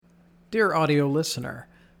Dear audio listener,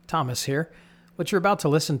 Thomas here. What you're about to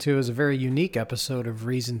listen to is a very unique episode of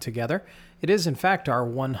Reason Together. It is, in fact, our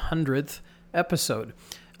 100th episode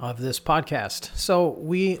of this podcast. So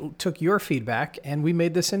we took your feedback and we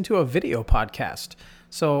made this into a video podcast.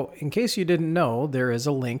 So in case you didn't know, there is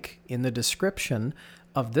a link in the description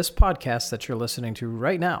of this podcast that you're listening to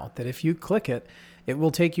right now, that if you click it, it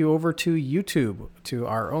will take you over to YouTube, to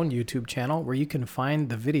our own YouTube channel, where you can find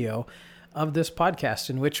the video of this podcast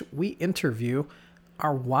in which we interview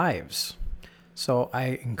our wives. So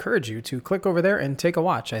I encourage you to click over there and take a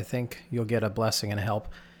watch. I think you'll get a blessing and a help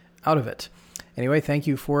out of it. Anyway, thank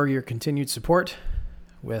you for your continued support.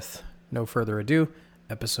 With no further ado,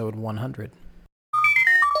 episode 100.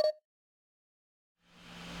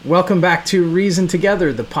 Welcome back to Reason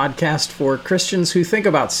Together, the podcast for Christians who think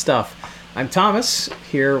about stuff. I'm Thomas,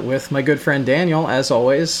 here with my good friend Daniel, as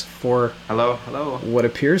always, for Hello. what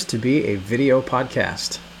appears to be a video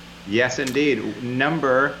podcast. Yes, indeed.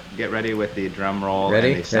 Number, get ready with the drum roll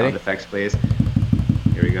Ready? and the sound effects, please.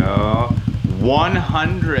 Here we go.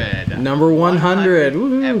 100. Number 100.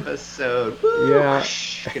 Woo-hoo. Episode. Woo. Yeah.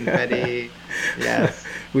 Confetti. Yes.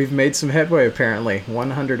 We've made some headway, apparently.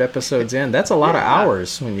 100 episodes in. That's a lot of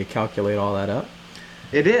hours when you calculate all that up.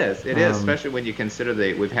 It is, especially when you consider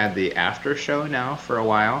we've had the after show now for a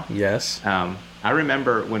while. Yes. I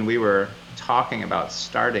remember when we were talking about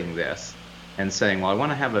starting this and saying, well, I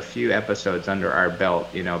want to have a few episodes under our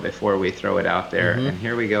belt, before we throw it out there. Mm-hmm. And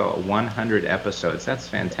here we go, 100 episodes. That's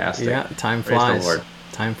fantastic. Yeah, time flies. Praise the Lord.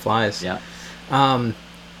 Time flies. Yeah.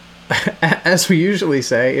 As we usually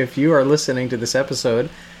say, if you are listening to this episode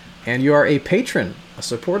and you are a patron, a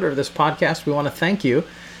supporter of this podcast, we want to thank you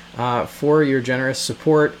for your generous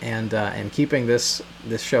support and keeping this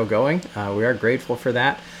show going. We are grateful for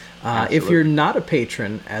that. If you're not a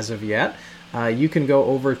patron as of yet, you can go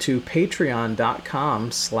over to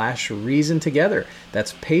patreon.com/reasontogether.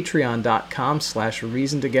 That's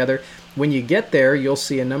patreon.com/reasontogether. When you get there, you'll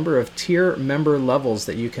see a number of tier member levels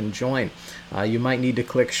that you can join. You might need to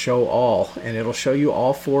click Show All, and it'll show you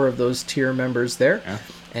all 4 of those tier members there. Yeah.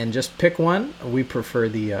 And just pick one. We prefer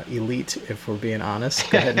the elite, if we're being honest.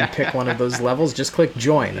 Go ahead and pick one of those levels. Just click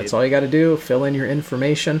Join. That's all you got to do. Fill in your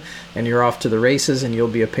information, and you're off to the races, and you'll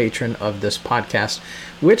be a patron of this podcast,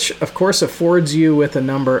 which, of course, affords you with a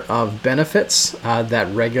number of benefits that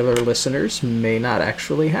regular listeners may not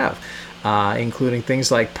actually have, including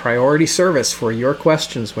things like priority service for your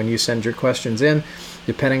questions when you send your questions in.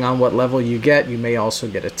 Depending on what level you get, you may also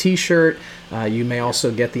get a t-shirt. You may also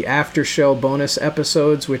get the after show bonus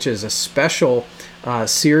episodes, which is a special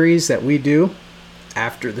series that we do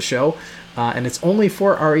after the show. And it's only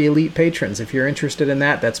for our elite patrons. If you're interested in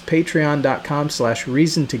that, that's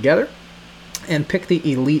patreon.com/reasontogether. And pick the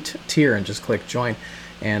elite tier and just click join.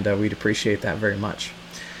 And we'd appreciate that very much.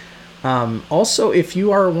 Also, if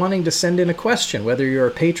you are wanting to send in a question, whether you're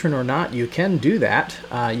a patron or not, you can do that.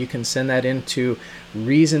 You can send that into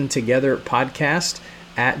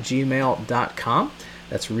reasontogetherpodcast@gmail.com.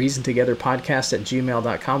 That's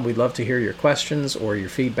reasontogetherpodcast@gmail.com. We'd love to hear your questions or your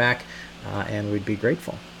feedback, and we'd be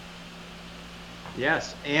grateful.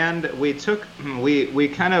 Yes, and we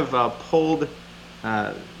kind of pulled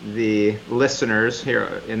the listeners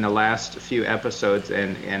here in the last few episodes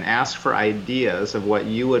and asked for ideas of what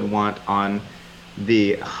you would want on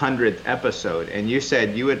the 100th episode. And you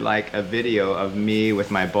said you would like a video of me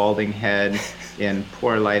with my balding head in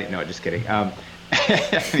poor lighting. No, just kidding.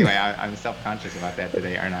 Anyway, I'm self-conscious about that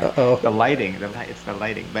today, aren't I? Uh-oh. The lighting. It's the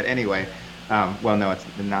lighting. But anyway, well, no, it's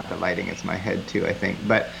not the lighting. It's my head too, I think.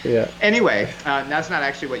 But yeah. Anyway, that's not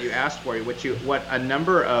actually what you asked for. What a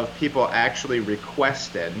number of people actually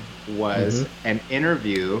requested was an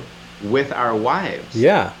interview with our wives.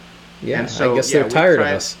 Yeah. And so, I guess they're tired of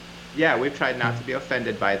us. Yeah, we've tried not to be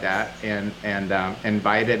offended by that, and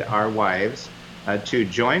invited our wives to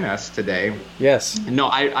join us today. Yes. No,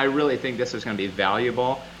 I really think this is going to be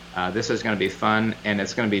valuable. This is going to be fun, and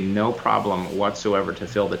it's going to be no problem whatsoever to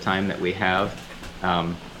fill the time that we have.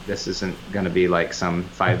 This isn't going to be like some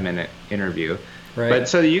 5-minute interview. Right. But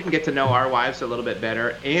so that you can get to know our wives a little bit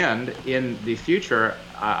better, and in the future,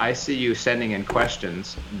 I see you sending in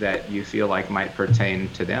questions that you feel like might pertain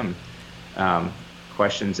to them.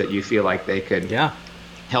 Questions that you feel like they could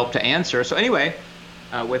help to answer. So anyway,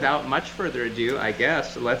 without much further ado, I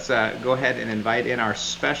guess, let's go ahead and invite in our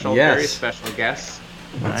very special guests.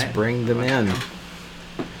 Let's bring them in.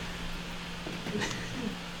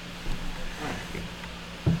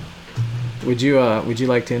 Would you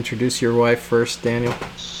like to introduce your wife first, Daniel?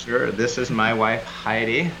 Sure. This is my wife,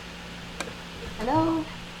 Heidi. Hello.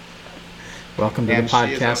 Welcome to the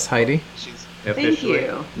podcast, Heidi. officially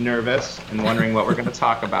nervous and wondering what we're going to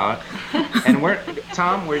talk about. And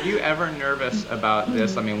Tom, were you ever nervous about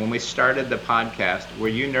this? I mean, when we started the podcast, were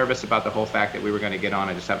you nervous about the whole fact that we were going to get on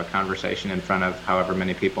and just have a conversation in front of however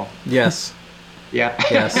many people? Yes. Yeah.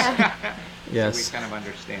 Yes. Yes. So we kind of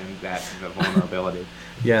understand that, the vulnerability.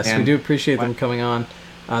 Yes, and we do appreciate them coming on.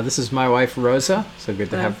 This is my wife, Rosa. So good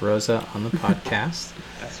to have Rosa on the podcast.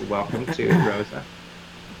 Yes, welcome to Rosa.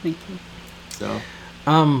 Thank you. So,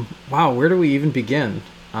 wow, where do we even begin?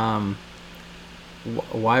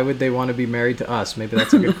 Why would they want to be married to us? Maybe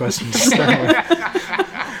that's a good question to start with.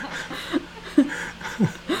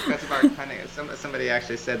 Because of our cunning. Somebody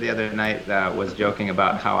actually said the other night was joking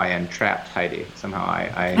about how I entrapped Heidi. Somehow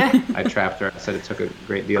I trapped her. I said it took a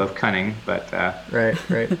great deal of cunning, but right.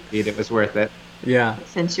 indeed it was worth it. Yeah.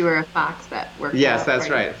 Since you were a fox, that worked. Yes, that's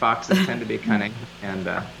right. Foxes tend to be cunning and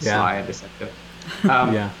sly and deceptive.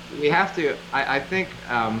 We have to. I think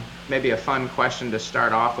maybe a fun question to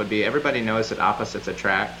start off would be: everybody knows that opposites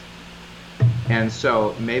attract, and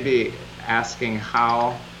so maybe asking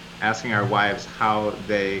our wives how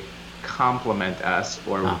they complement us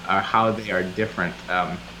or how they are different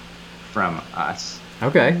from us.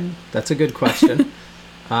 Okay, that's a good question.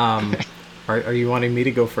 Are you wanting me to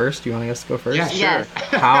go first? You wanting us to go first? Yeah, sure. Yes.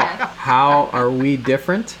 How are we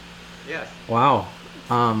different? Yes. Wow.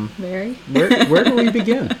 Very. Where do we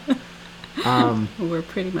begin? We're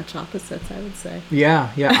pretty much opposites, I would say. Yeah,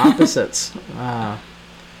 opposites.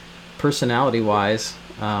 Personality-wise,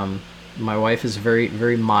 my wife is very,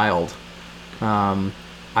 very mild.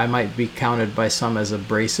 I might be counted by some as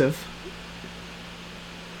abrasive.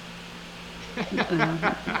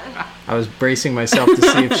 I was bracing myself to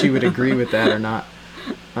see if she would agree with that or not.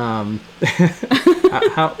 How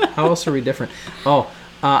else are we different?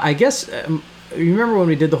 I guess you remember when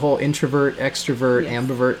we did the whole introvert, extrovert,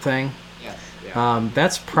 ambivert thing? Yes. Yeah.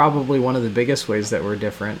 That's probably one of the biggest ways that we're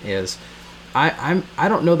different. Is I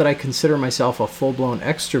don't know that I consider myself a full-blown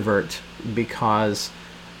extrovert because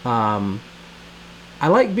I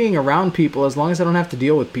like being around people as long as I don't have to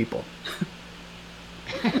deal with people.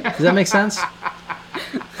 Does that make sense?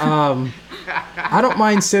 I don't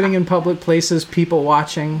mind sitting in public places, people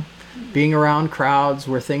watching, being around crowds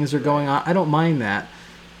where things are going on. I don't mind that.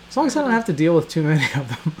 As long as I don't have to deal with too many of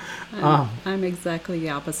them. I'm exactly the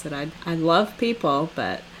opposite. I love people,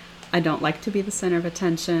 but I don't like to be the center of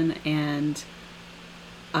attention, and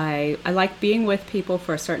I like being with people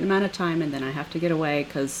for a certain amount of time, and then I have to get away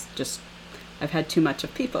because I've had too much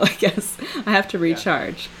of people, I guess. I have to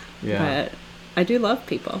recharge. Yeah. But I do love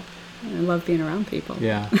people. I love being around people.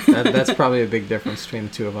 Yeah, that's probably a big difference between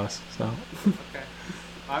the two of us. So. Okay.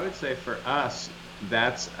 I would say for us,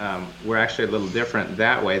 that's we're actually a little different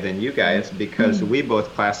that way than you guys because we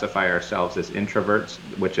both classify ourselves as introverts,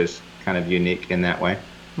 which is kind of unique in that way.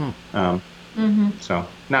 So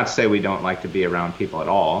not to say we don't like to be around people at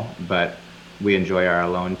all, but we enjoy our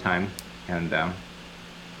alone time and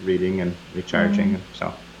reading and recharging.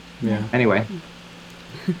 So anyway,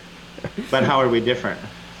 but how are we different?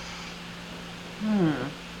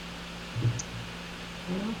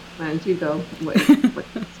 Why don't you go? What's in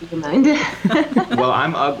your mind? Well,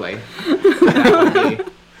 I'm ugly.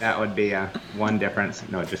 That would be one difference.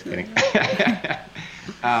 No, just kidding.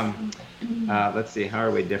 Let's see. How are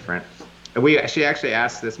we different? She actually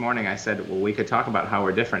asked this morning. I said, well, we could talk about how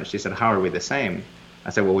we're different. She said, how are we the same? I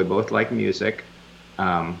said, well, we both like music.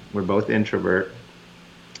 We're both introvert.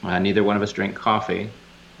 Neither one of us drink coffee.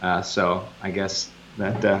 So I guess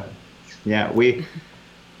that, how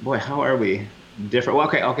are we different? Well,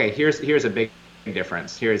 okay. Here's a big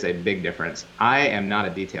difference. Here's a big difference. I am not a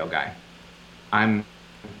detail guy. I'm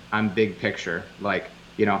big picture. Like,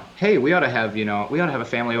 hey, we ought to have a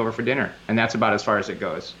family over for dinner, and that's about as far as it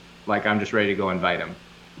goes. Like, I'm just ready to go invite them.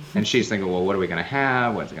 And she's thinking, well, what are we going to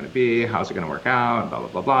have? What's it going to be? How's it going to work out? Blah, blah,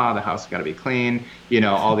 blah, blah. The house has got to be clean.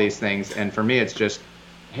 All these things. And for me, it's just,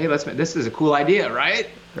 hey, this is a cool idea, right?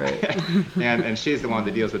 Right. and she's the one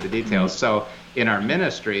that deals with the details. So in our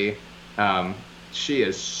ministry, she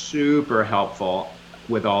is super helpful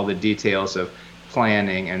with all the details of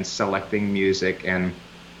planning and selecting music and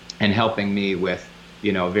helping me with,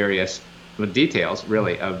 various details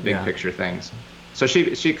really of big picture things. So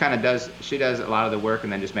she kind of does a lot of the work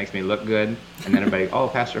and then just makes me look good. And then everybody, oh,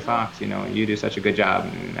 Pastor Fox, you do such a good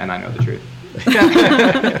job. And I know the truth.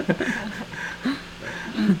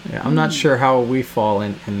 Yeah, I'm not sure how we fall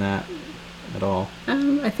in that at all.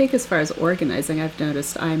 I think as far as organizing, I've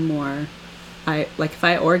noticed if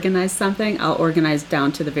I organize something, I'll organize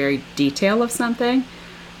down to the very detail of something.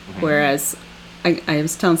 Mm-hmm. Whereas I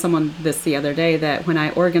was telling someone this the other day that when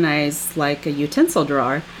I organize like a utensil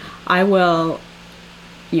drawer, I will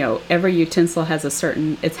every utensil has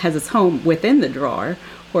it has its home within the drawer,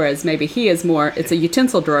 whereas maybe he is more, it's a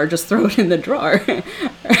utensil drawer, just throw it in the drawer.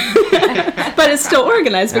 But it's still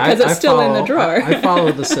organized because it's still in the drawer. I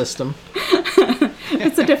follow the system.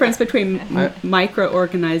 It's the difference between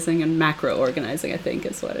micro-organizing and macro-organizing, I think,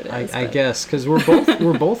 is what it is. I guess, because we're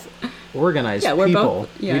both organized we're people.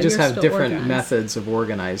 both, we just have different organized methods of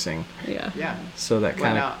organizing. Yeah. So that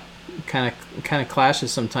kind of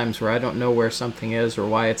clashes sometimes, where I don't know where something is or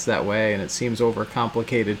why it's that way, and it seems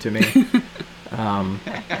overcomplicated to me.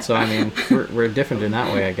 So I mean, we're different in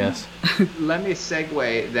that way, I guess. Let me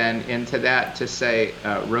segue then into that to say,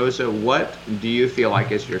 Rosa, what do you feel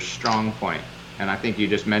like is your strong point? And I think you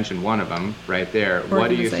just mentioned one of them right there. What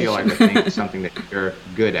do you feel like is something that you're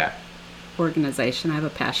good at? Organization. I have a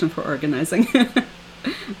passion for organizing.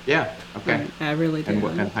 Yeah. Okay. I really do.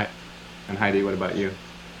 And Heidi, what about you?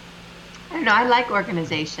 I don't know. I like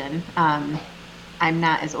organization. I'm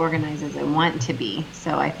not as organized as I want to be.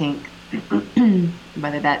 So I think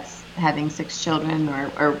whether that's having 6 children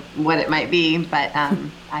or what it might be, but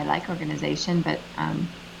I like organization. But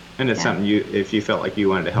and it's something if you felt like you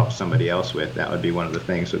wanted to help somebody else with, that would be one of the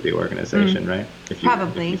things with the organization, right? If you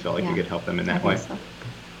felt like you could help them in that way. So.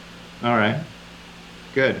 All right.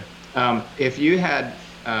 Good. If you had,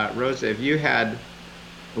 Rosa,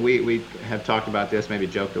 we have talked about this, maybe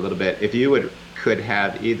joked a little bit. If you could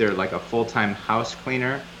have either like a full-time house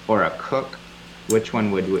cleaner or a cook, which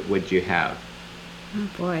one would you have? Oh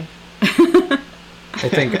boy. I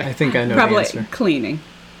think I know Probably the answer. Cleaning.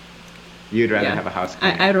 You'd rather have a house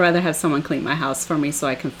cleaner? I'd rather have someone clean my house for me so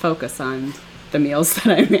I can focus on the meals that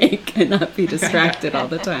I make and not be distracted all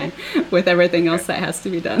the time with everything else that has to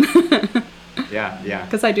be done. Yeah.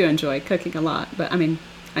 Because I do enjoy cooking a lot, but I mean,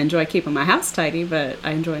 I enjoy keeping my house tidy, but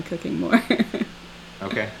I enjoy cooking more.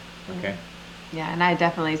 Okay. Yeah, and I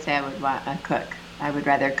definitely say I would want a cook. I would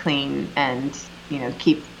rather clean and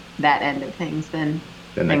keep that end of things than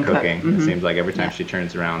the cooking. Mm-hmm. It seems like every time she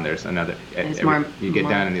turns around, there's another. You get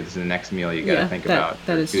down and there's the next meal you got to think about.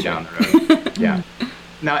 That is true. Down the road. Yeah.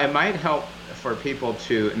 Now it might help for people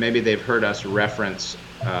to maybe they've heard us reference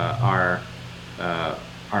our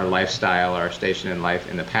lifestyle, our station in life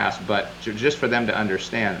in the past, but just for them to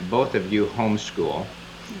understand, both of you homeschool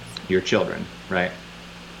your children, right?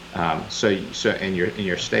 So and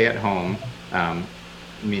you're stay at home,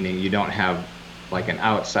 meaning you don't have like an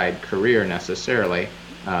outside career necessarily,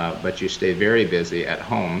 but you stay very busy at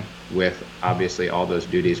home with obviously all those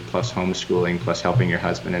duties plus homeschooling plus helping your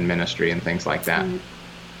husband in ministry and things like that.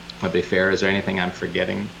 Would be fair? Is there anything I'm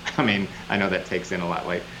forgetting? I mean, I know that takes in a lot.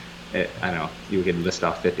 I know you could list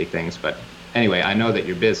off 50 things, but anyway, I know that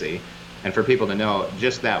you're busy, and for people to know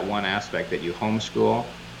just that one aspect that you homeschool,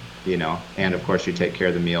 and of course you take care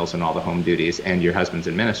of the meals and all the home duties, and your husband's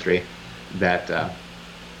in ministry, that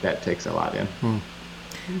takes a lot in.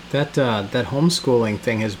 That homeschooling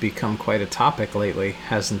thing has become quite a topic lately,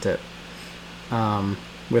 hasn't it?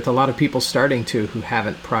 With a lot of people starting to who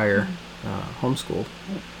haven't prior homeschooled.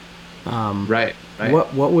 Right.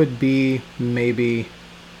 What would be maybe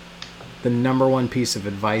the number one piece of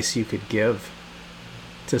advice you could give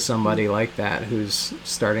to somebody like that who's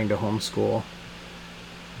starting to homeschool?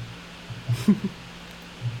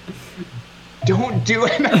 Don't do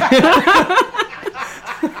it.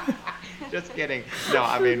 Just kidding. No,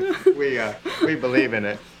 I mean we believe in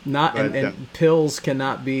it. And pills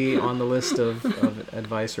cannot be on the list of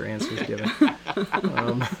advice or answers given.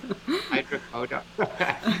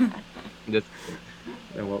 Hydrocodone. Just,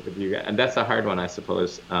 and what would you get? And that's a hard one, I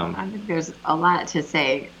suppose. I think there's a lot to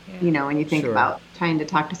say. When you think about trying to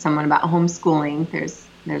talk to someone about homeschooling,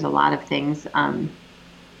 there's a lot of things. And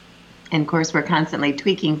of course, we're constantly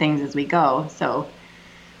tweaking things as we go. So,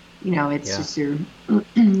 it's just you're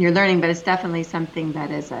learning, but it's definitely something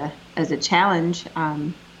that is a challenge.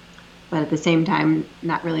 But at the same time,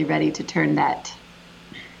 not really ready to turn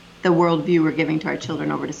the worldview we're giving to our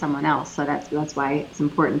children over to someone else. So that's why it's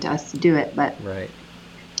important to us to do it. But right.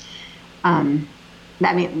 I mean,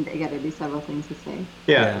 there'd be several things to say.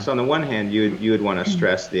 Yeah. So on the one hand, you would want to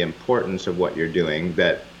stress the importance of what you're doing,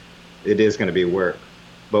 that it is going to be work.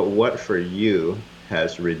 But what for you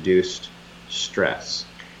has reduced stress?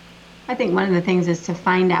 I think one of the things is to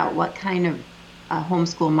find out what kind of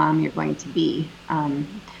homeschool mom you're going to be.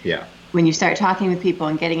 When you start talking with people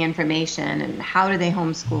and getting information and how do they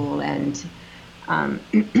homeschool, and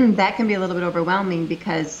that can be a little bit overwhelming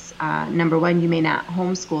because number one, you may not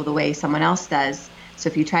homeschool the way someone else does. So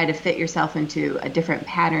if you try to fit yourself into a different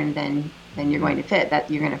pattern than you're going to fit, that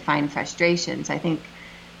you're going to find frustration. So I think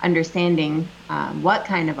understanding what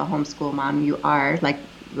kind of a homeschool mom you are, like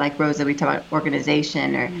like Rosa, we talk about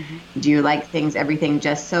organization, or do you like everything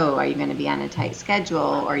just so? Are you going to be on a tight schedule,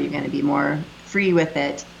 or are you going to be more free with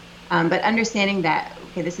it? But understanding that,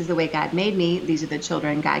 okay, this is the way God made me. These are the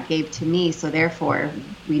children God gave to me. So therefore,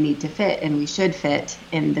 we need to fit, and we should fit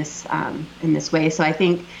in this way. So I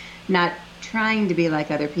think not trying to be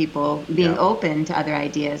like other people, being open to other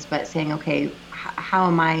ideas, but saying, okay, how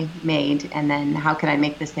am I made, and then how can I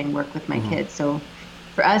make this thing work with my kids? So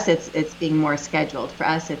for us, it's being more scheduled. For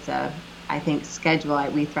us, I think schedule.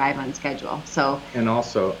 We thrive on schedule. So, and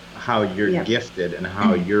also how you're gifted and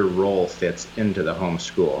how your role fits into the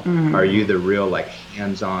homeschool. Are you the real like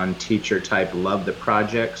hands-on teacher type, love the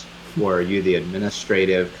projects, or are you the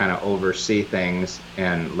administrative kind of oversee things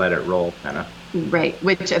and let it roll kind of? Right,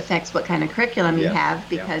 which affects what kind of curriculum you have,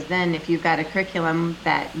 because then if you've got a curriculum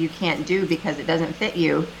that you can't do because it doesn't fit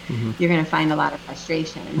you, you're going to find a lot of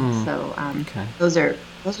frustration. So those are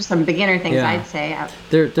some beginner things I'd say.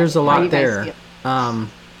 There's a lot there.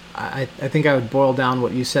 I think I would boil down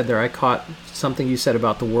what you said there. I caught something you said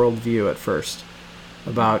about the worldview at first,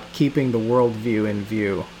 about keeping the worldview in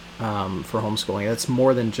view for homeschooling. That's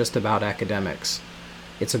more than just about academics.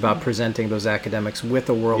 It's about presenting those academics with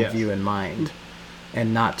a worldview in mind,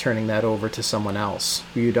 and not turning that over to someone else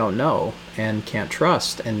who you don't know and can't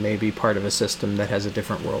trust, and may be part of a system that has a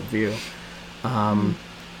different worldview.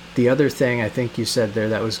 The other thing I think you said there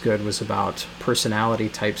that was good was about personality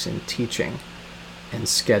types in teaching and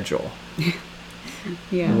schedule.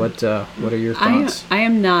 What are your thoughts? I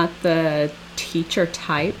am not the teacher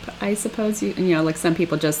type, I suppose. You know, like some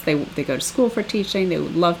people just they go to school for teaching, they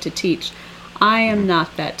would love to teach. I am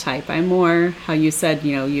not that type. I'm more how you said,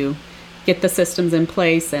 you know, you get the systems in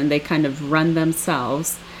place and they kind of run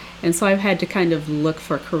themselves. And so I've had to kind of look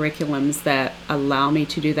for curriculums that allow me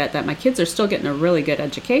to do that my kids are still getting a really good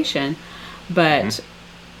education, but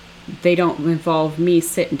they don't involve me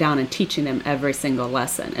sitting down and teaching them every single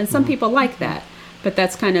lesson. And some people like that, but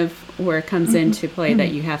that's kind of where it comes into play, that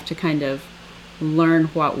you have to kind of learn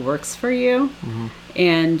what works for you.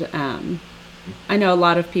 And I know a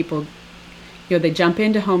lot of people, you know, they jump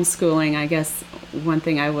into homeschooling. I guess one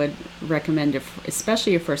thing I would recommend,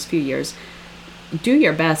 especially your first few years, do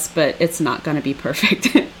your best, but it's not going to be perfect.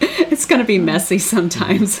 It's going to be messy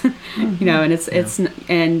sometimes, you know, and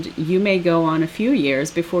and you may go on a few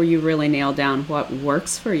years before you really nail down what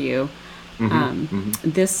works for you.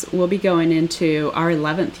 This will be going into our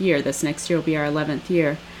 11th year. This next year will be our 11th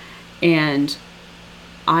year. And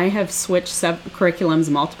I have switched curriculums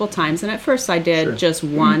multiple times. And at first I did just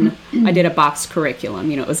one. I did a box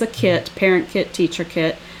curriculum. You know, it was a kit, parent kit, teacher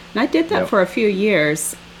kit. And I did that for a few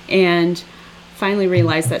years, and finally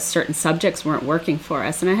realized that certain subjects weren't working for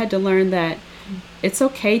us. And I had to learn that it's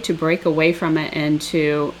okay to break away from it and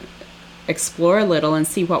to explore a little and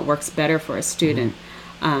see what works better for a student.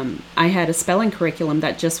 I had a spelling curriculum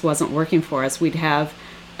that just wasn't working for us. We'd have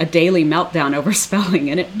a daily meltdown over spelling,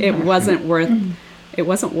 and it wasn't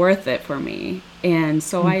worth it for me. And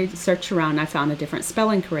so I searched around. I found a different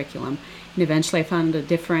spelling curriculum, and eventually I found a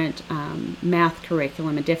different math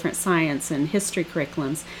curriculum, a different science and history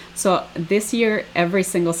curriculums. So this year, every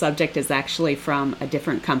single subject is actually from a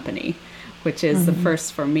different company, which is the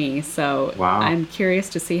first for me. So I'm curious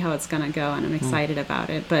to see how it's going to go, and I'm excited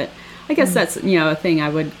about it. But I guess that's, you know, a thing I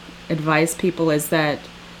would advise people is that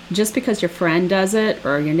just because your friend does it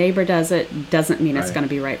or your neighbor does it doesn't mean it's going to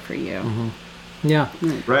be right for you. Yeah.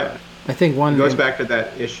 Right. I think it goes back to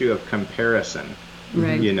that issue of comparison.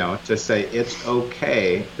 Right. You know, to say it's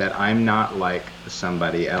okay that I'm not like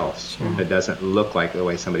somebody else. It doesn't look like the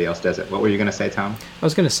way somebody else does it. What were you going to say, Tom? I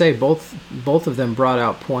was going to say both of them brought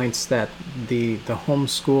out points that the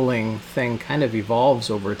homeschooling thing kind of evolves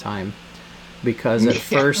over time, because at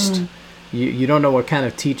first you don't know what kind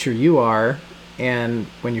of teacher you are, and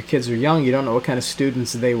when your kids are young, you don't know what kind of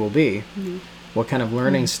students they will be, what kind of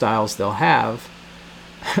learning styles they'll have.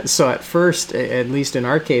 So at first, at least in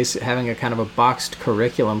our case, having a kind of a boxed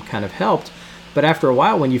curriculum kind of helped. But after a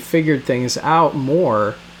while, when you figured things out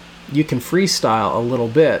more, you can freestyle a little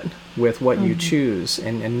bit with what you choose.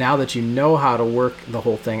 And now that you know how to work the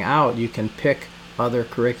whole thing out, you can pick other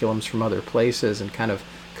curriculums from other places and kind of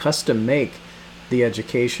custom make the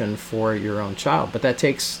education for your own child. But that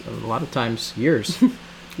takes a lot of times years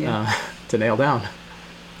to nail down.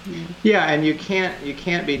 Yeah, and you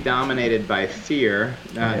can't be dominated by fear.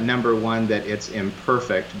 Number one, that it's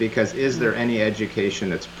imperfect, because is there any education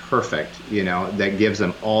that's perfect? You know, that gives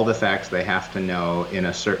them all the facts they have to know in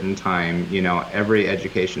a certain time. You know, every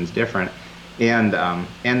education's different, and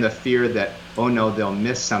the fear that, oh no, they'll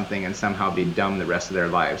miss something and somehow be dumb the rest of their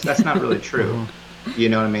lives. That's not really true. You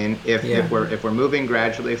know what I mean? If we're moving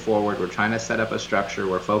gradually forward, we're trying to set up a structure,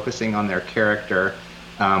 we're focusing on their character,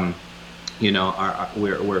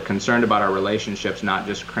 we're concerned about our relationships, not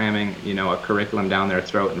just cramming, a curriculum down their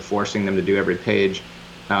throat and forcing them to do every page.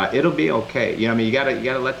 It'll be okay. You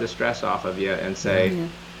gotta let the stress off of you and say,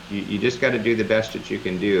 you just got to do the best that you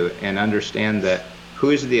can do, and understand that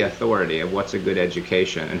who's the authority of what's a good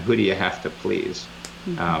education, and who do you have to please,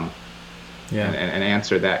 and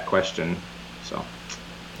answer that question. So,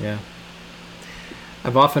 yeah.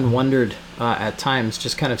 I've often wondered at times,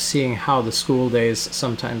 just kind of seeing how the school days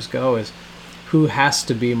sometimes go, is who has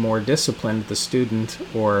to be more disciplined, the student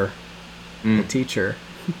or the teacher?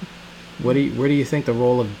 Where do you think the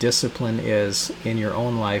role of discipline is in your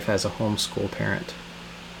own life as a homeschool parent?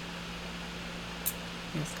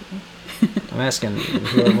 I'm asking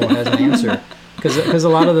whoever has an answer, because a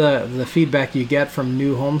lot of the feedback you get from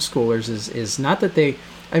new homeschoolers is not that they.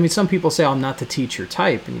 I mean, some people say, I'm not the teacher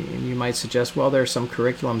type, and you might suggest, well, there are some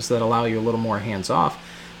curriculums that allow you a little more hands-off,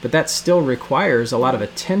 but that still requires a lot of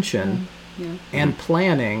attention and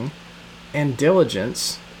planning and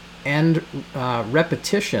diligence and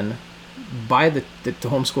repetition by the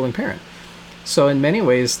homeschooling parent. So in many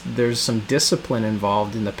ways, there's some discipline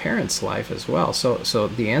involved in the parent's life as well. So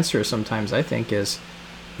the answer sometimes, I think, is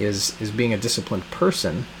being a disciplined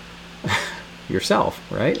person yourself,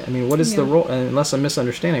 right? I mean, what is the role? Unless I'm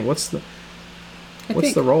misunderstanding, what's the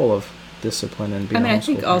role of discipline in being a homeschool I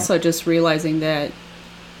think parent? also just realizing that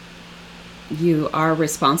you are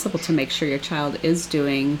responsible to make sure your child is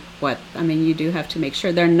doing you do have to make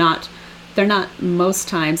sure they're not most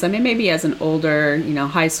times, maybe as an older,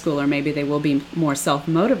 high schooler, maybe they will be more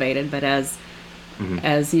self-motivated, but as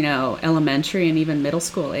elementary and even middle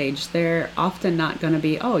school age, they're often not going to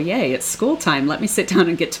be, oh, yay, it's school time, let me sit down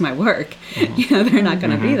and get to my work. They're not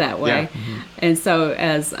going to be that way. And so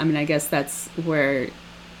I guess that's where,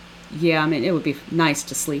 it would be nice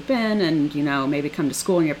to sleep in and, maybe come to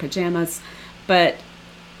school in your pajamas. But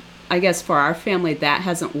I guess for our family, that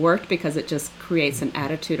hasn't worked because it just creates an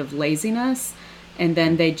attitude of laziness. And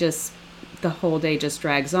then the whole day just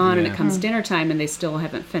drags on and it comes dinner time and they still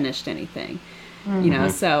haven't finished anything.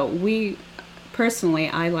 So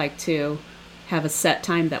I like to have a set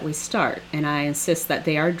time that we start, and I insist that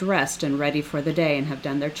they are dressed and ready for the day and have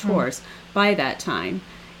done their chores by that time.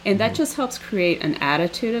 And that just helps create an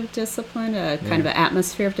attitude of discipline, kind of an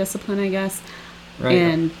atmosphere of discipline, I guess.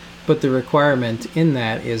 Right. But the requirement in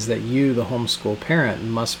that is that you, the homeschool parent,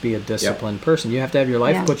 must be a disciplined person. You have to have your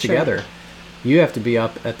life put together. You have to be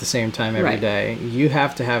up at the same time every day. You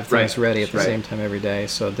have to have things ready at the same time every day.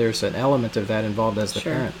 So there's an element of that involved as the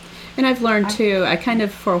parent. And I've learned too, I kind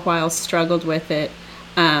of for a while struggled with it,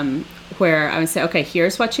 where I would say, okay,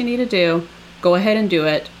 here's what you need to do. Go ahead and do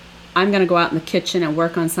it. I'm going to go out in the kitchen and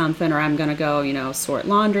work on something, or I'm going to go, sort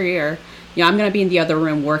laundry, or, I'm going to be in the other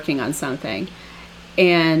room working on something.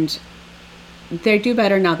 And they do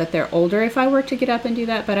better now that they're older if I were to get up and do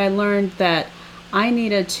that. But I learned that I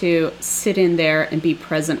needed to sit in there and be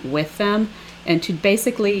present with them, and to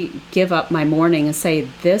basically give up my morning and say,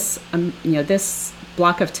 this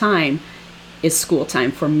block of time is school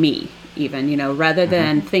time for me, even, rather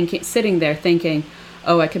than sitting there thinking,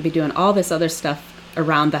 oh, I could be doing all this other stuff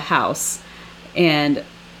around the house. And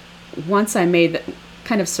once I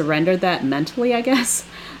kind of surrendered that mentally, I guess,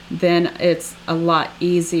 then it's a lot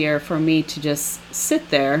easier for me to just sit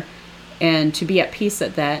there and to be at peace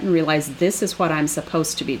at that and realize this is what I'm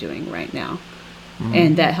supposed to be doing right now.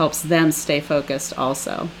 And that helps them stay focused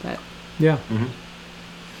also.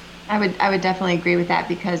 I would definitely agree with that,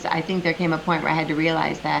 because I think there came a point where I had to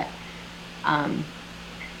realize that,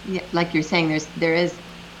 like you're saying, there is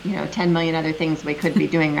 10 million other things we could be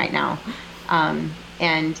doing right now.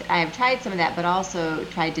 And I've tried some of that, but also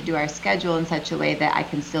tried to do our schedule in such a way that I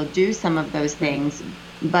can still do some of those things.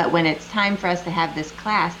 But when it's time for us to have this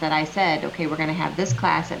class that I said, okay, we're going to have this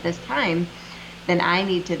class at this time, then I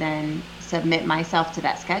need to then submit myself to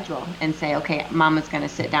that schedule and say, okay, Mama's going to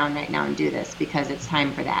sit down right now and do this because it's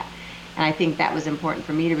time for that. And I think that was important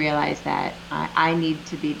for me to realize that I need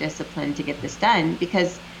to be disciplined to get this done,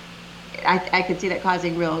 because I could see that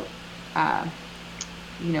causing real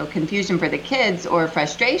confusion for the kids, or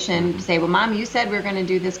frustration to say, well, Mom, you said we were going to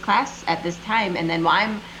do this class at this time, and then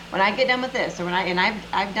when I get done with this, or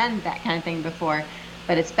I've done that kind of thing before.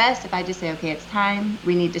 But it's best if I just say, okay, it's time,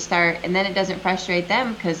 we need to start, and then it doesn't frustrate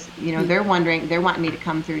them, because they're wondering, they're wanting me to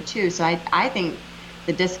come through too. So I think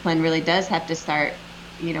the discipline really does have to start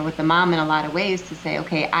with the mom in a lot of ways, to say,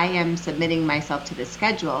 okay, I am submitting myself to the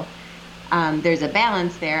schedule. There's a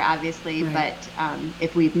balance there, obviously, but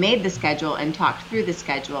if we've made the schedule and talked through the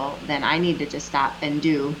schedule, then I need to just stop and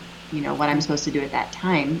do what I'm supposed to do at that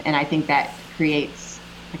time. And I think that creates,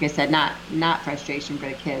 like I said, not frustration for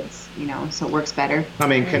the kids, so it works better. I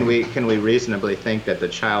mean, can we reasonably think that the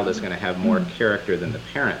child is going to have more character than the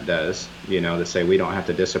parent does, to say we don't have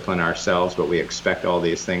to discipline ourselves, but we expect all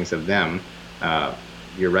these things of them?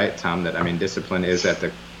 You're right, Tom, that, I mean, discipline is at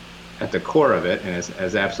the core of it and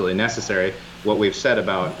is absolutely necessary. What we've said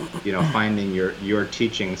about, finding your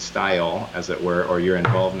teaching style, as it were, or your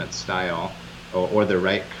involvement style, or the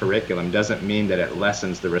right curriculum, doesn't mean that it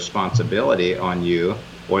lessens the responsibility on you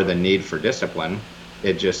or the need for discipline.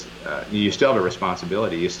 It just, you still have a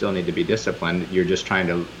responsibility. You still need to be disciplined. You're just trying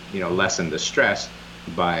to, lessen the stress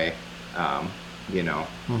by,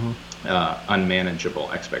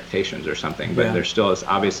 unmanageable expectations or something. But there still is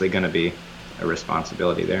obviously going to be a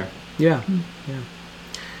responsibility there. Yeah, yeah.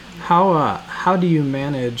 How do you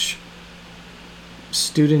manage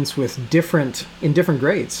students with different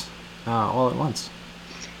grades all at once?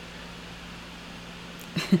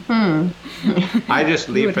 I just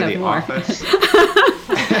leave for the office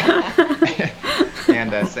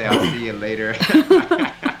and say I'll see you later.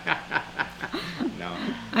 No.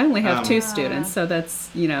 I only have 2 students, so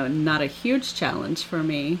that's not a huge challenge for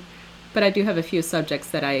me. But I do have a few subjects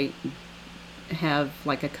that I have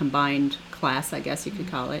like a combined class, I guess you could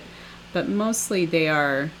call it. But mostly they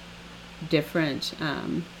are different.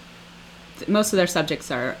 Most of their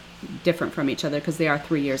subjects are different from each other because they are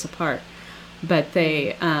 3 years apart. But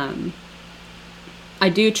they, I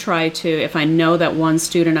do try to, if I know that one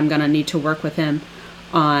student, I'm going to need to work with him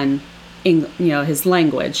on, his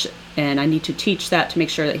language, and I need to teach that to make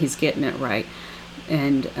sure that he's getting it right,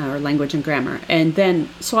 and or language and grammar. And then,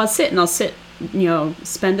 so I'll sit,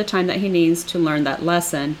 spend the time that he needs to learn that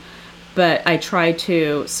lesson, but I try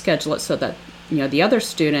to schedule it so that, the other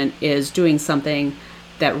student is doing something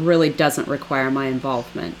that really doesn't require my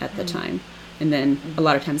involvement at the time. And then a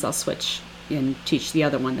lot of times I'll switch and teach the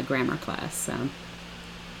other one the grammar class. So,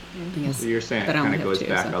 so you're saying it kind of goes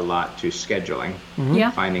back a lot to scheduling,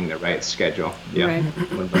 finding the right schedule. Yeah. Right.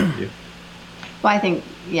 What about you? Well, I think,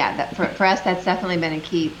 that for us, that's definitely been a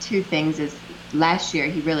key. 2 things is last year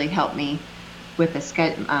he really helped me with the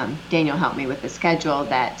schedule. Daniel helped me with the schedule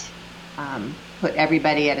that put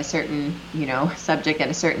everybody at a certain, subject at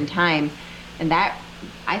a certain time. And that,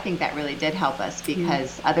 I think that really did help us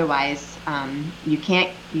because otherwise you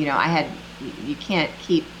can't, you can't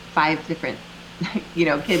keep 5 different,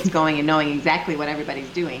 kids going and knowing exactly what everybody's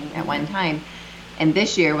doing at one time. And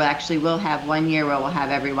this year we'll have 1 year where we'll have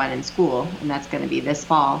everyone in school, and that's going to be this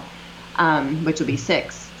fall, which will be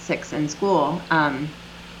six in school.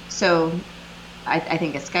 So I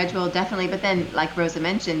think a schedule definitely, but then like Rosa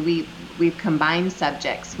mentioned, we've combined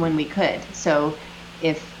subjects when we could. So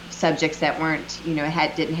if subjects that weren't,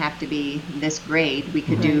 didn't have to be this grade, we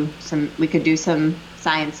could do some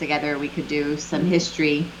science together. We could do some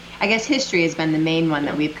history. I guess history has been the main one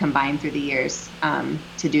that we've combined through the years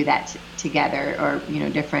to do that together, or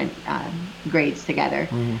different grades together.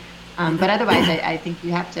 But otherwise, I think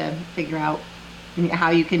you have to figure out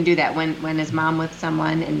how you can do that. When is mom with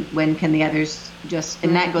someone, and when can the others just?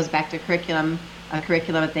 And that goes back to curriculum. A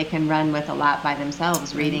curriculum that they can run with a lot by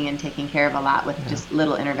themselves, reading and taking care of a lot with just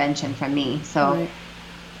little intervention from me. So,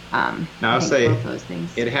 now I'll say it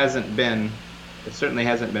certainly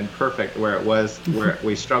hasn't been perfect where it was, where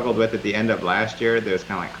we struggled with at the end of last year. There was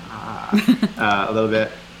kind of like a little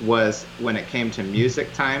bit, was when it came to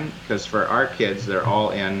music time, because for our kids, they're all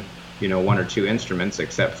in, 1 or 2 instruments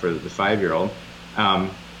except for the 5-year-old.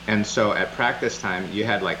 And so at practice time, you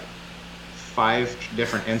had like 5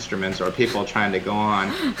 different instruments or people trying to go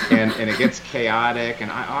on, and it gets chaotic.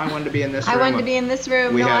 And I wanted to be in this room. I wanted to be in this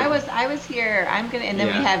room. I was here. I'm gonna. And then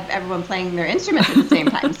we have everyone playing their instruments at the same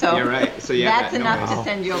time. So you're right. So that's enough to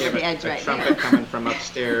send you over the edge right there. A trumpet coming from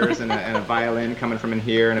upstairs, and a violin coming from in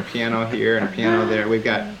here, and a piano here, and a piano there. We've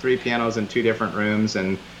got 3 pianos in 2 different rooms,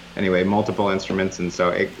 and anyway, multiple instruments, and so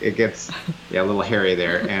it gets a little hairy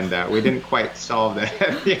there, and we didn't quite solve that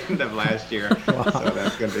at the end of last year. Wow. So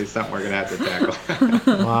that's going to be something we're going to have to tackle.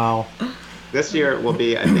 Wow. This year will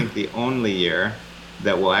be, I think, the only year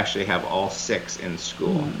that we'll actually have all 6 in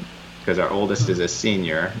school, because our oldest is a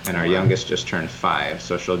senior, and our youngest just turned 5,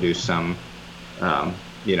 so she'll do some, a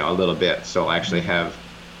little bit. So we'll actually have,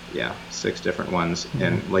 6 different ones,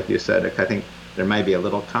 and like you said, I think there might be a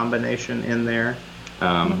little combination in there.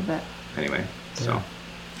 Anyway, so.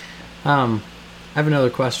 I have another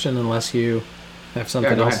question, unless you have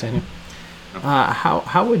something else, Daniel.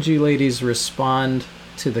 How would you ladies respond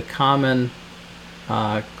to the common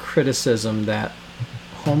criticism that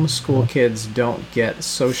homeschool kids don't get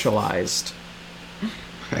socialized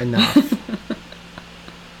enough?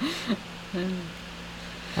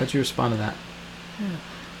 How'd you respond to that?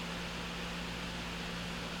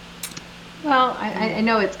 Well, I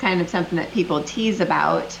know it's kind of something that people tease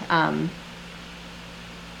about. I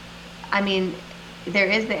mean, there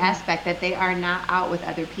is the aspect that they are not out with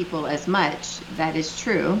other people as much. That is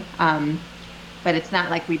true. But it's not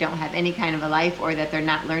like we don't have any kind of a life, or that they're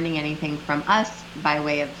not learning anything from us by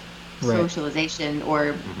way of socialization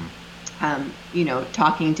or,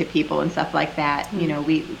 talking to people and stuff like that. Mm-hmm.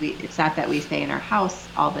 We it's not that we stay in our house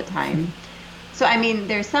all the time. Mm-hmm. So, I mean,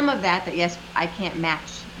 there's some of that yes, I can't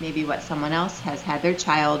match maybe what someone else has had their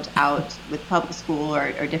child out with public school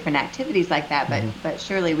or different activities like that. But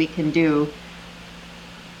surely we can do,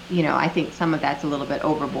 I think some of that's a little bit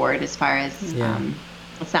overboard as far as,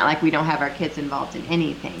 it's not like we don't have our kids involved in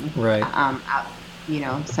anything. Right.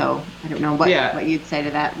 So I don't know what you'd say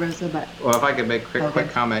to that, Rosa, but. Well, if I could make a quick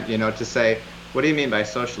comment, to say, what do you mean by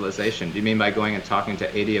socialization? Do you mean by going and talking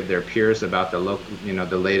to 80 of their peers about the local,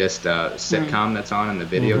 the latest sitcom that's on and the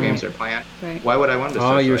video games they're playing? Right. Why would I want to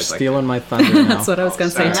socialize? Oh, you're stealing my thunder now. That's what I was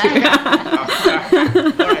going to say too. All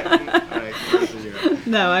right.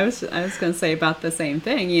 No, I was going to say about the same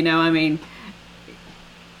thing. I mean,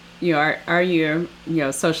 are you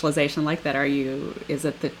socialization like that? Is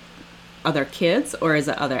it the other kids or is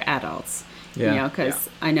it other adults? Yeah. Because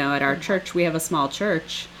I know at our church we have a small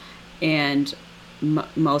church, and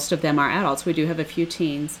most of them are adults. We do have a few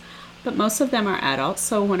teens, but most of them are adults.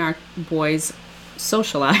 So when our boys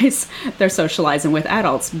socialize, they're socializing with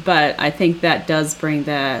adults. But I think that does bring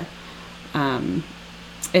it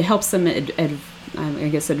helps them,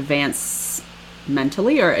 advance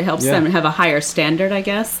mentally, or it helps them have a higher standard, I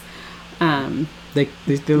guess. They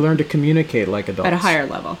learn to communicate like adults. At a higher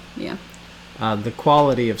level, yeah. The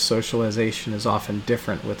quality of socialization is often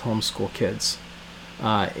different with homeschool kids.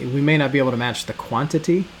 We may not be able to match the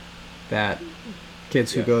quantity that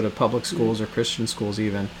kids who go to public schools or Christian schools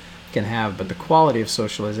even can have, but the quality of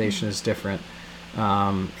socialization is different.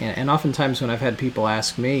 And oftentimes when I've had people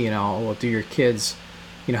ask me, well, do your kids,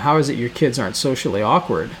 how is it your kids aren't socially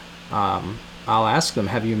awkward? I'll ask them,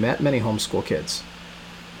 have you met many homeschool kids?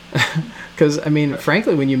 Because,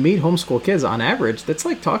 frankly, when you meet homeschool kids, on average, that's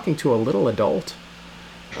like talking to a little adult.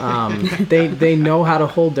 They know how to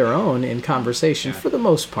hold their own in conversation for the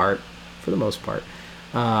most part,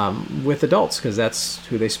 with adults, because that's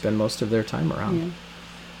who they spend most of their time around.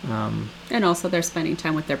 Yeah. And also they're spending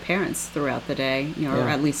time with their parents throughout the day, or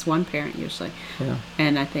at least one parent usually. Yeah.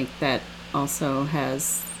 And I think that also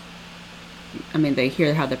they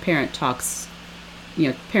hear how the parent talks.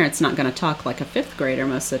 Parent's not going to talk like a fifth grader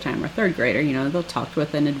most of the time, or third grader. They'll talk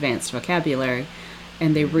with an advanced vocabulary,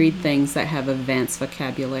 and they read things that have advanced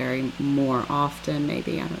vocabulary more often,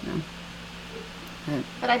 maybe. I don't know.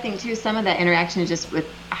 But I think, too, some of that interaction is just with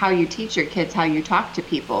how you teach your kids, how you talk to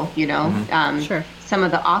people, Sure. Some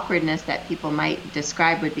of the awkwardness that people might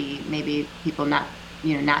describe would be maybe people not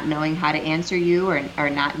knowing how to answer you, or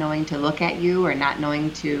not knowing to look at you, or not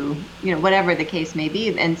knowing to, whatever the case may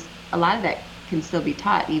be. And a lot of that can still be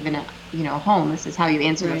taught even at, home. This is how you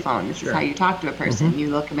answer the phone. This is how you talk to a person. You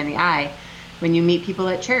look them in the eye. When you meet people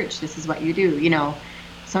at church, this is what you do.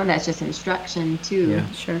 Some of that's just instruction too. Yeah,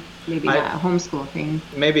 sure. Maybe not a homeschool thing.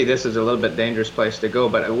 Maybe this is a little bit dangerous place to go,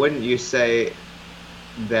 but wouldn't you say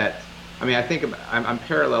that? I think I'm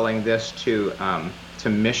paralleling this to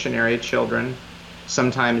missionary children.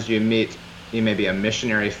 Sometimes you meet maybe a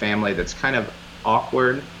missionary family that's kind of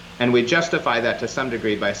awkward, and we justify that to some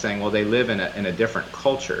degree by saying, well, they live in a different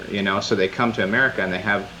culture, so they come to America and they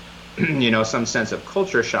have some sense of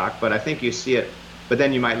culture shock. But I think you see it. But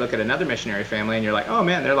then you might look at another missionary family and you're like, oh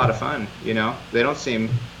man, they're a lot of fun. They don't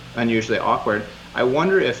seem unusually awkward. I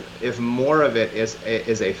wonder if more of it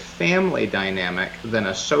is a family dynamic than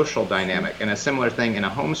a social dynamic, and a similar thing in a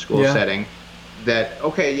homeschool setting. That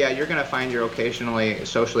you're going to find your occasionally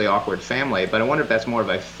socially awkward family, but I wonder if that's more of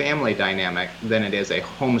a family dynamic than it is a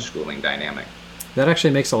homeschooling dynamic. That actually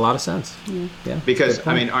makes a lot of sense. Yeah. Because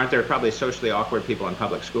aren't there probably socially awkward people in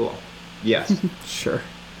public school? Yes. Sure.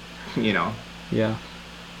 Yeah.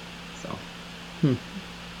 So.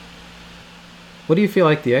 What do you feel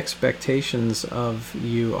like the expectations of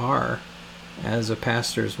you are as a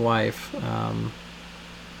pastor's wife, on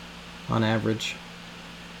average?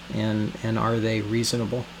 And are they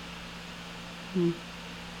reasonable?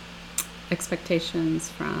 Expectations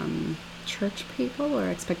from church people or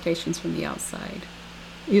expectations from the outside?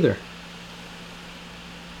 Either.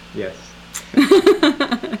 Yes.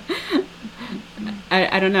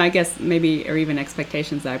 I don't know. I guess maybe, or even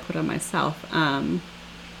expectations that I put on myself.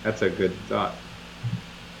 That's a good thought.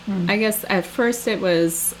 I guess at first it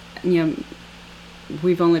was,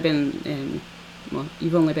 we've only been well,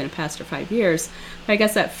 you've only been a pastor 5 years. But I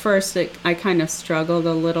guess at first I kind of struggled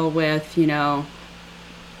a little with,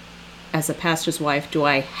 as a pastor's wife, do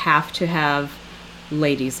I have to have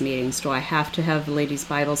ladies meetings? Do I have to have ladies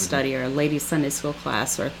Bible study or a ladies Sunday school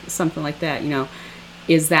class or something like that?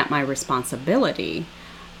 Is that my responsibility?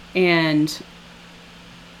 And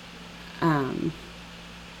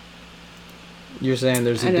you're saying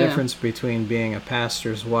there's a difference between being a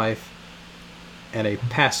pastor's wife and a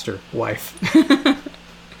pastor wife.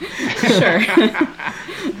 Sure.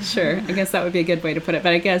 Sure. I guess that would be a good way to put it.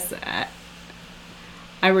 But I guess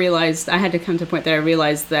I realized I had to come to a point that I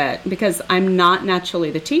realized that because I'm not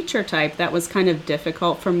naturally the teacher type, that was kind of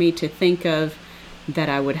difficult for me to think of, that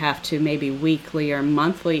I would have to maybe weekly or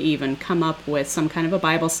monthly even come up with some kind of a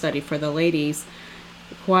Bible study for the ladies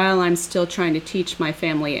while I'm still trying to teach my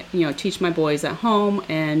family, teach my boys at home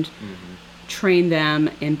and train them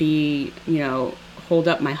and be, hold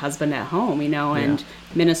up my husband at home, and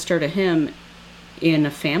minister to him in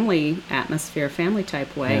a family atmosphere, family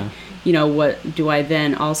type way. What do I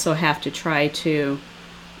then also have to try to,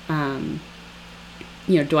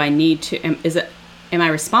 do I need to, am I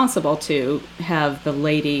responsible to have the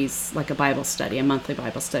ladies like a Bible study, a monthly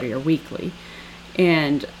Bible study or weekly?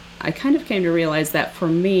 And I kind of came to realize that for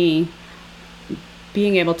me,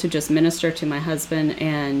 being able to just minister to my husband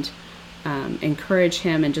and encourage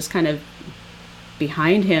him and just kind of be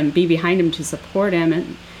behind him to support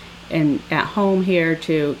him and at home here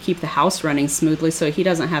to keep the house running smoothly so he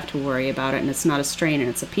doesn't have to worry about it and it's not a strain and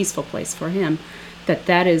it's a peaceful place for him,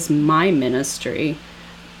 that is my ministry,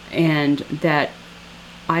 and that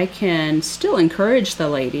I can still encourage the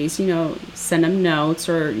ladies, send them notes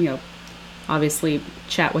or, obviously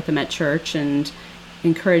chat with them at church and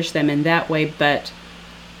encourage them in that way. But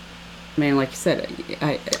I mean, like you said,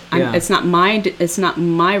 it's not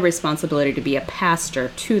my responsibility to be a pastor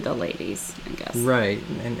to the ladies, I guess. Right.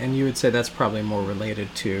 And you would say that's probably more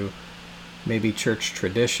related to maybe church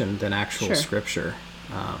tradition than actual scripture.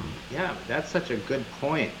 Yeah, that's such a good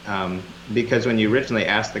point. Because when you originally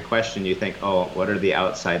asked the question, you think, oh, what are the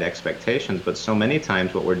outside expectations? But so many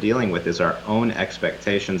times what we're dealing with is our own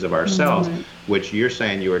expectations of ourselves, which you're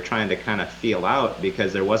saying you were trying to kind of feel out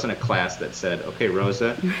because there wasn't a class that said, okay,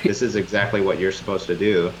 Rosa, this is exactly what you're supposed to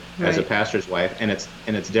do as a pastor's wife. And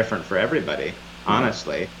it's different for everybody,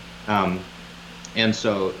 honestly. And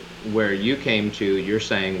so where you came to, you're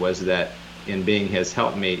saying, was that in being his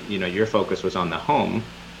helpmate, your focus was on the home,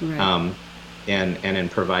 and in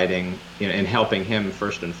providing, and helping him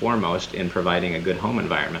first and foremost in providing a good home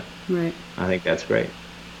environment. Right. I think that's great.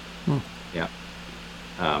 Yeah.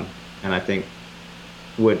 And I think,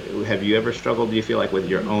 have you ever struggled, do you feel like, with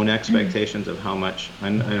your own expectations of how much, I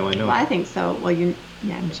know. Well, I think so. Well,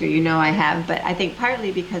 I'm sure I have, but I think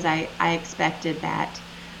partly because I expected that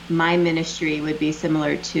my ministry would be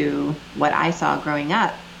similar to what I saw growing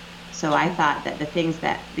up. So I thought that the things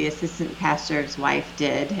that the assistant pastor's wife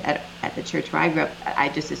did at the church where I grew up, I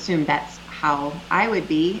just assumed that's how I would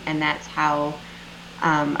be, and that's how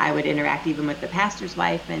I would interact even with the pastor's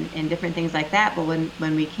wife and different things like that. But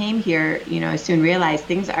when we came here, I soon realized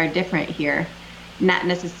things are different here, not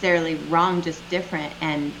necessarily wrong, just different.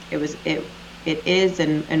 And it is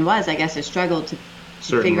and was, I guess, a struggle to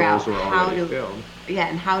figure out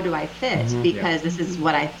how do I fit, because this is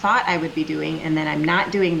what I thought I would be doing, and then I'm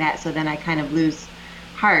not doing that, so then I kind of lose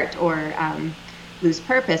heart or lose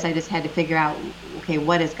purpose. I just had to figure out, okay,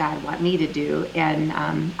 what does God want me to do? And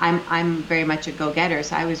I'm very much a go-getter,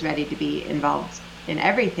 so I was ready to be involved in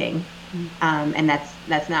everything, and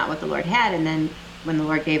that's not what the Lord had. And then when the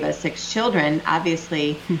Lord gave us 6 children,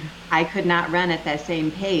 obviously I could not run at that same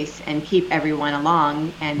pace and keep everyone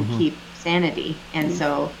along and keep sanity. And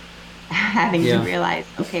so having to realize,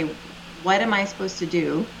 okay, what am I supposed to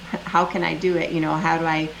do? How can I do it? How do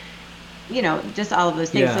I, just all of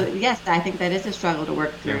those things. So yes, I think that is a struggle to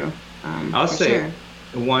work through. I'll say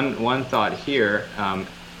one thought here,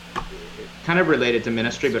 kind of related to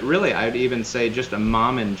ministry, but really I'd even say just a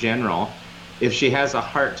mom in general, if she has a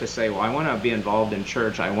heart to say, well, I want to be involved in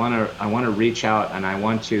church, I want to reach out, and I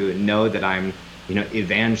want to know that I'm,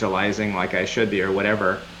 evangelizing like I should be or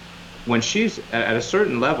whatever. When she's at a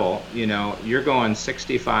certain level, you're going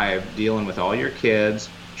 65, dealing with all your kids,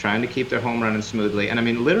 trying to keep their home running smoothly. And I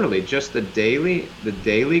mean, literally just the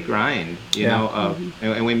daily grind, and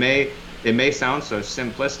it may sound so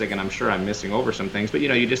simplistic, and I'm sure I'm missing over some things, but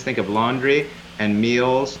you just think of laundry and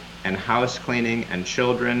meals and house cleaning and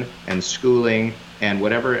children and schooling and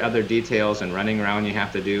whatever other details and running around you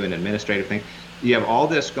have to do and administrative things. You have all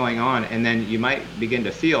this going on, and then you might begin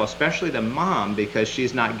to feel, especially the mom, because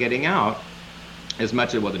she's not getting out as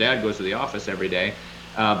much as, well, the dad goes to the office every day,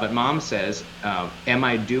 But mom says, am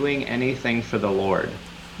I doing anything for the Lord?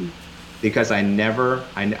 Because I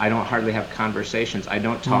don't hardly have conversations. I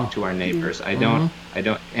don't talk to our neighbors. I don't,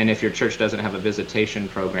 and if your church doesn't have a visitation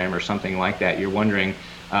program or something like that, you're wondering,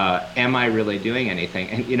 am I really doing anything?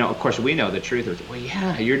 And, of course we know the truth is, well,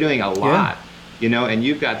 yeah, you're doing a lot, and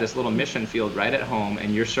you've got this little mission field right at home,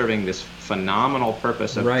 and you're serving this phenomenal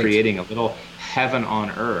purpose of creating a little heaven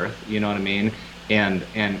on earth, you know what I mean?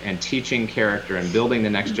 And teaching character and building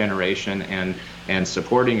the next generation and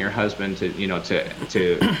supporting your husband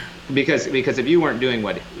to because if you weren't doing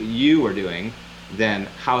what you were doing, then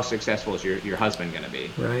how successful is your husband going to be?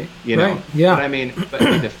 Right. Right. Yeah. But I mean, but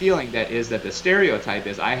the feeling that the stereotype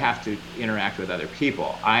is I have to interact with other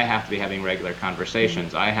people. I have to be having regular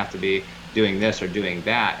conversations. I have to be doing this or doing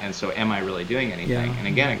that. And so am I really doing anything? Yeah. And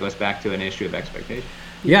again, it goes back to an issue of expectation.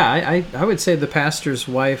 Yeah, I would say the pastor's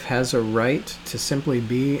wife has a right to simply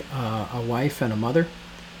be a wife and a mother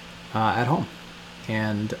at home.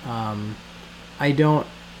 And I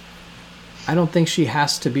don't think she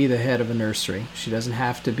has to be the head of a nursery. She doesn't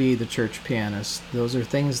have to be the church pianist. Those are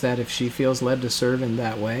things that if she feels led to serve in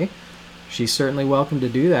that way, she's certainly welcome to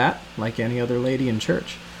do that, like any other lady in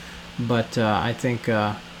church. But I think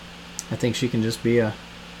she can just be a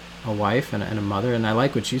wife and a mother. And I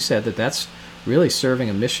like what you said, that's really serving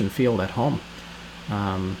a mission field at home.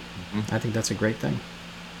 I think that's a great thing.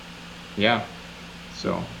 Yeah.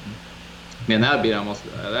 So, man, that would be almost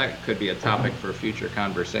that could be a topic for future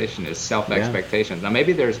conversation, is self-expectations. Now,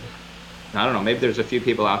 maybe there's a few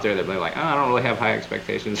people out there that are like, I don't really have high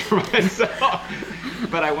expectations for myself.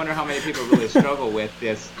 But I wonder how many people really struggle with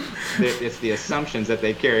this. It's the assumptions that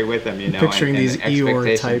they carry with them, Picturing these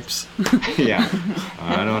Eeyore types. Yeah.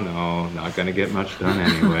 I don't know. Not going to get much done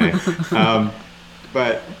anyway.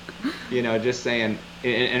 But, just saying,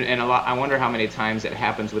 and a lot, I wonder how many times it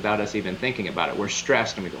happens without us even thinking about it. We're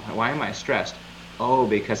stressed and we go, why am I stressed? Oh,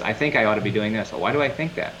 because I think I ought to be doing this. Oh, why do I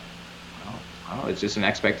think that? Oh, it's just an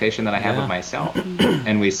expectation that I have of myself.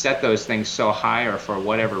 And we set those things so high, or for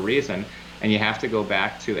whatever reason, and you have to go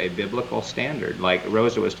back to a biblical standard. Like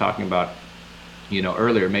Rosa was talking about,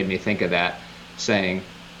 earlier, made me think of that, saying,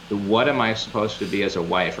 what am I supposed to be as a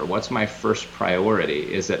wife, or what's my first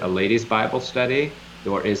priority? Is it a ladies' Bible study,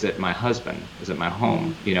 or is it my husband? Is it my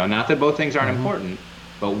home? Not that both things aren't important,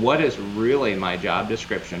 but what is really my job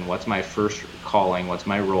description? What's my first calling? What's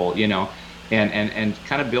my role? And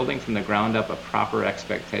kind of building from the ground up a proper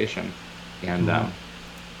expectation, and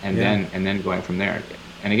then going from there.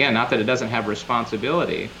 And again, not that it doesn't have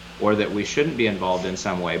responsibility or that we shouldn't be involved in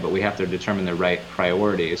some way, but we have to determine the right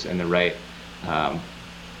priorities and the right,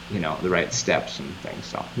 the right steps and things.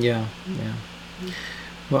 So yeah.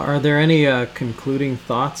 Well, are there any concluding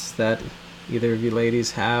thoughts that either of you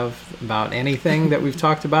ladies have about anything that we've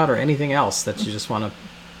talked about, or anything else that you just want to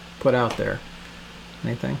put out there?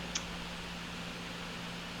 Anything?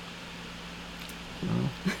 No?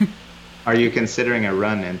 Are you considering a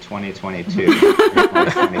run in 2022 or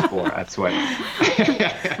 2024? That's what.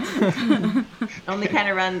 Only kind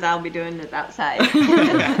of runs I'll be doing is outside.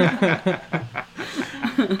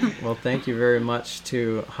 Well, thank you very much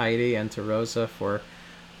to Heidi and to Rosa for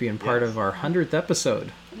being part of our 100th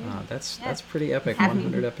episode. That's pretty epic.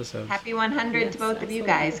 100 episodes. Happy 100 to both of you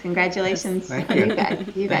guys. Congratulations. Thank you.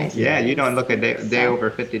 You guys. Yeah, you don't look a day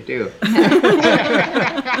over 52.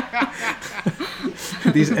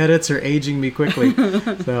 These edits are aging me quickly.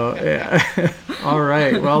 So, yeah. All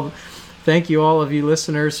right. Well, thank you, all of you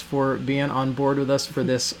listeners, for being on board with us for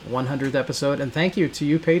this 100th episode. And thank you to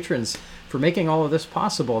you patrons for making all of this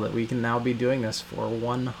possible, that we can now be doing this for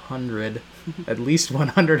 100, at least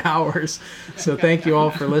 100 hours. So thank you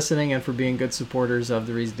all for listening and for being good supporters of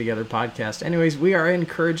the Reason Together podcast. Anyways, we are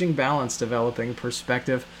encouraging balance, developing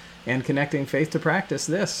perspective, and connecting faith to practice.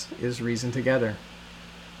 This is Reason Together.